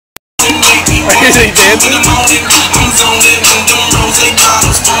He did.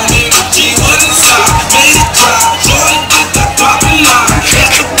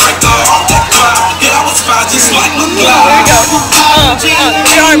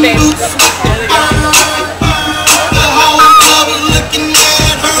 Charm, baby.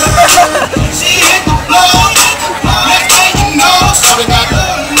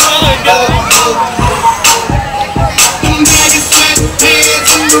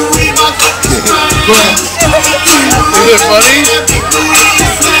 Is it funny?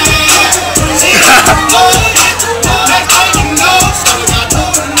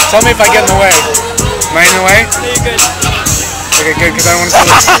 Tell me if I get in the way. Am I in the way? Yeah, you're good. Okay, good, because I don't want to see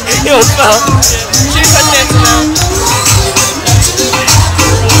this. Yo, stop. She's touch dancing now.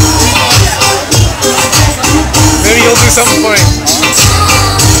 Maybe you'll do something funny.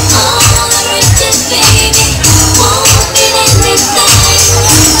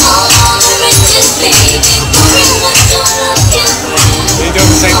 Are you doing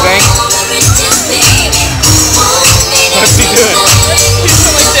the same thing? What's he doing? He's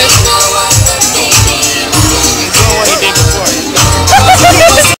doing like this. He's doing what he did before.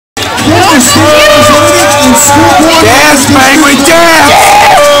 Dance, penguin, dance!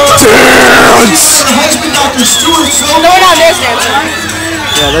 Dance! No, we're not this dancing.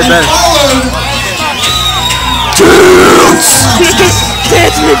 Yeah, they're better.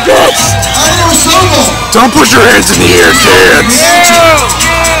 Dance me, bitch! Don't put your hands in the air, dance!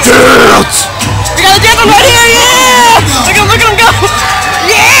 Dance! We got a dancer right here, yeah! Look at him go!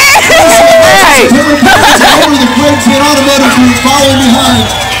 Yeah! Hey! Over the Quick Pit Automotive Group following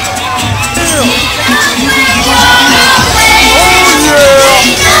behind.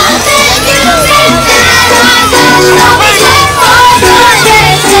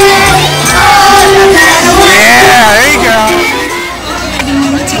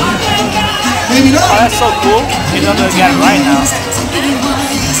 Maybe not. Oh, that's so cool. You know they got it right now.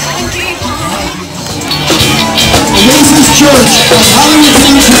 Oasis Church, Hollywood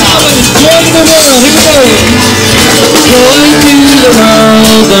Downtown. Join the world, here we go. Going to the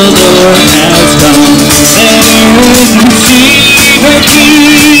world, the Lord has come. There you see her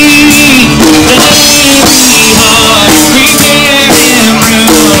key. The heavenly hearts prepare him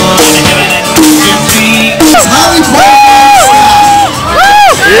room on heaven and earth. It's Holly Park.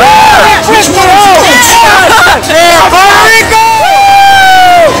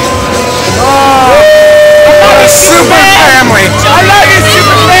 Super family! I love you,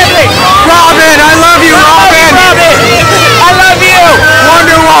 super family! Robin, I love you, Robin! I love you!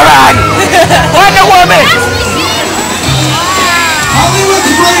 Wonder Woman! Wonder Woman! Hollywood's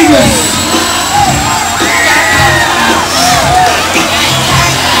bravest.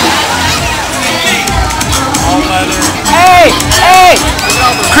 Hey! Hey!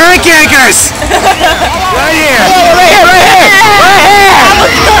 Crank Yankers! Right here! Right here! Right here!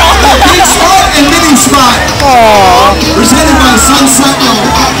 Big Spot and Mini Spot. Aww! Presented by Sunset Road.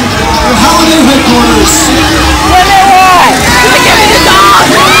 Your holiday headquarters. Where they at?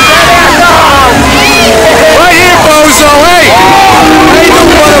 Right here, bozo! Hey!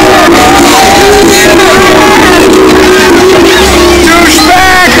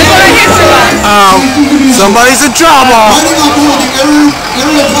 Douchebag! Somebody's in trouble! Riding on board the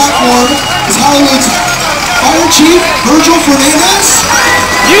aerial platform is Hollywood's Fire Chief Virgil Fernandez.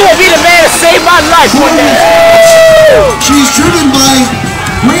 You will be the man to save my life one day! She's driven by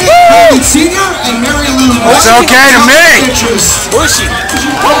Grant David Sr. and Mary Lou. It's okay to me! Who's she?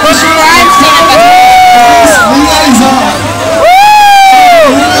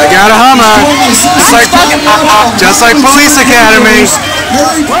 I got a Hummer! Just like Police Academy!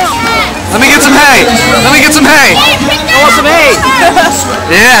 Let me get some hay! Let me get some hay! I want some hay!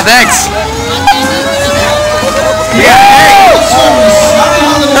 Yeah, thanks! Yeah, hey!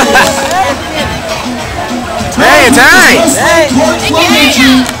 Hey, it's hay!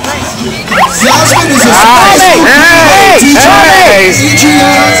 Jasmine is a Hey! Hey!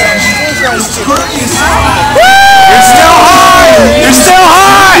 You're still hot! You're still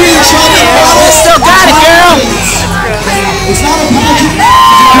hot! You still got it, girl! It's not a pageant.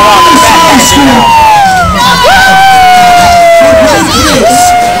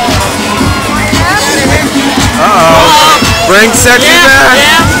 Uh-oh. Bring sexy back.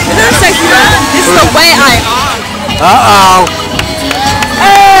 Is that sexy back? This is the way I am. Uh-oh.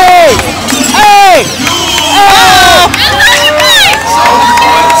 Hey! Hey! Oh!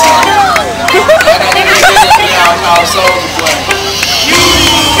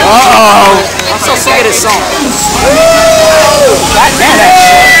 Uh-oh. I'm so sick of this song. God damn that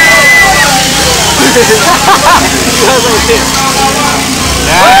shit.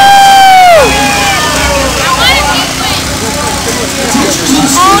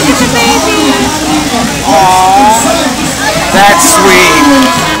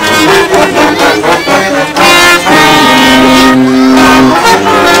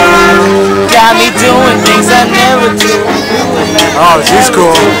 Oh, she's cool.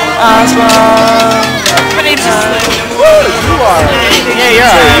 My name's just You are. Yeah, you're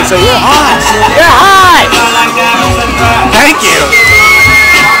alright. So you're hot. You're hot! Thank you.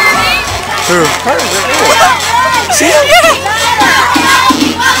 Who? Her? See him?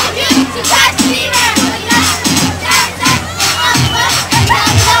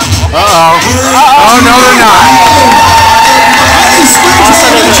 Uh-oh. Oh, no, they're not.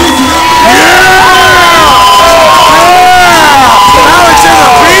 Now it's in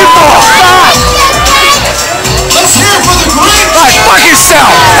the people. Stop. Let's hear it for the Grinch! Right, fuck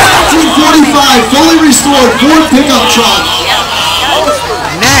yourself. 1945, fully restored Ford pickup truck.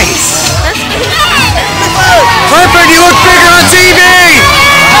 Nice. Clifford, you look bigger on TV.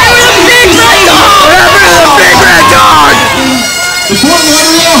 big red dog! What happened to the big red dog? The Fort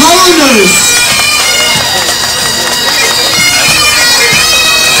Lauderdale Highlanders.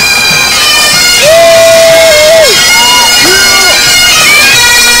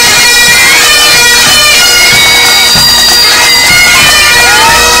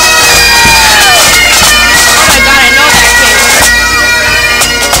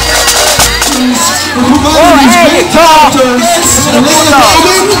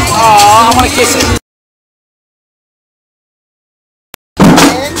 Oh, I want to kiss it.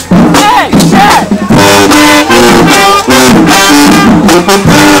 Hey, shit!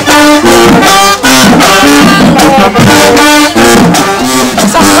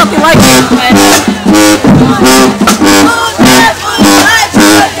 Sounds something like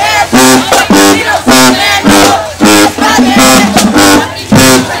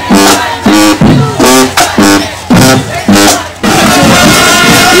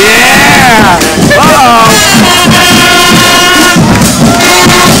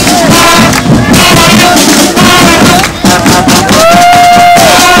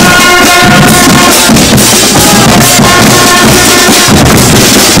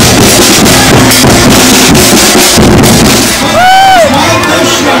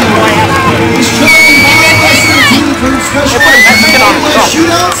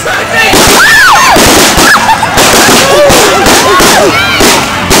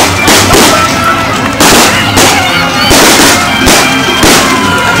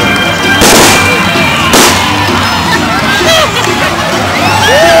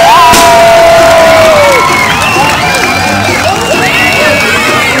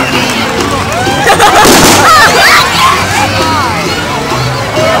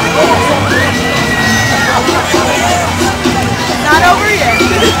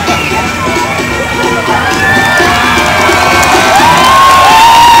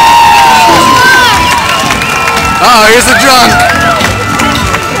Oh, here's the drunk.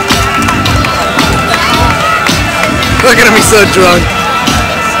 Look at him, he's so drunk.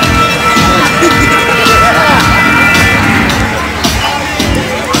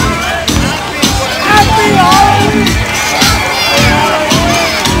 Happy Halloween!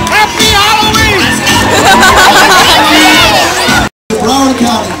 Happy Halloween! Broward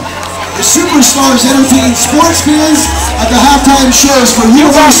County. The Superstars entertain sports fans at the halftime shows for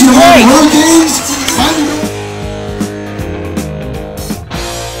University of Maryland Hurricanes.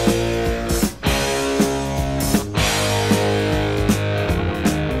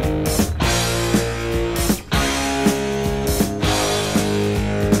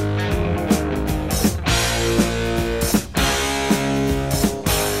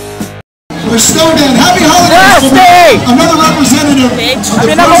 We're Snowden. Happy holidays! Another representative. I'm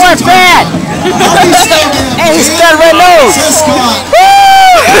your number one fan! Happy Snowden. Hey, he's got a red nose!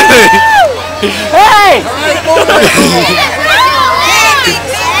 Hey!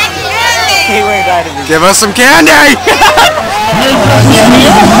 Give us some candy!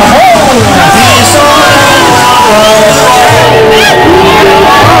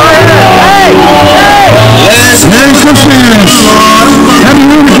 Merry Christmas!